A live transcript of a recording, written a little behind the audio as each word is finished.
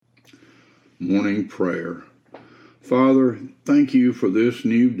Morning Prayer. Father, thank you for this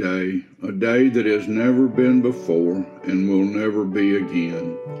new day, a day that has never been before and will never be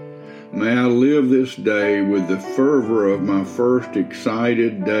again. May I live this day with the fervor of my first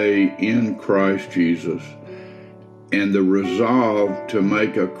excited day in Christ Jesus and the resolve to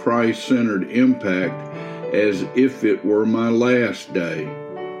make a Christ-centered impact as if it were my last day,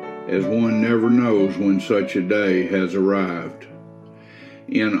 as one never knows when such a day has arrived.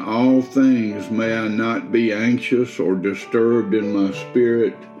 In all things may I not be anxious or disturbed in my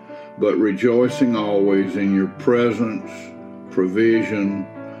spirit, but rejoicing always in your presence, provision,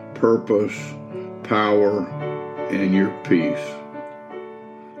 purpose, power, and your peace.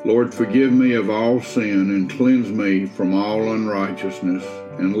 Lord, forgive me of all sin and cleanse me from all unrighteousness,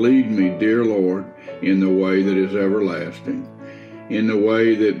 and lead me, dear Lord, in the way that is everlasting, in the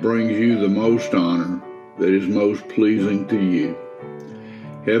way that brings you the most honor, that is most pleasing to you.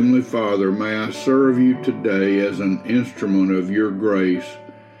 Heavenly Father, may I serve you today as an instrument of your grace,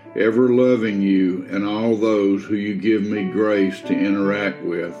 ever loving you and all those who you give me grace to interact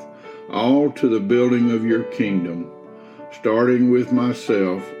with, all to the building of your kingdom, starting with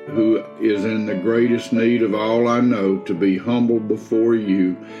myself, who is in the greatest need of all I know to be humbled before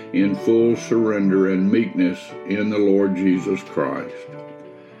you in full surrender and meekness in the Lord Jesus Christ.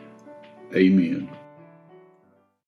 Amen.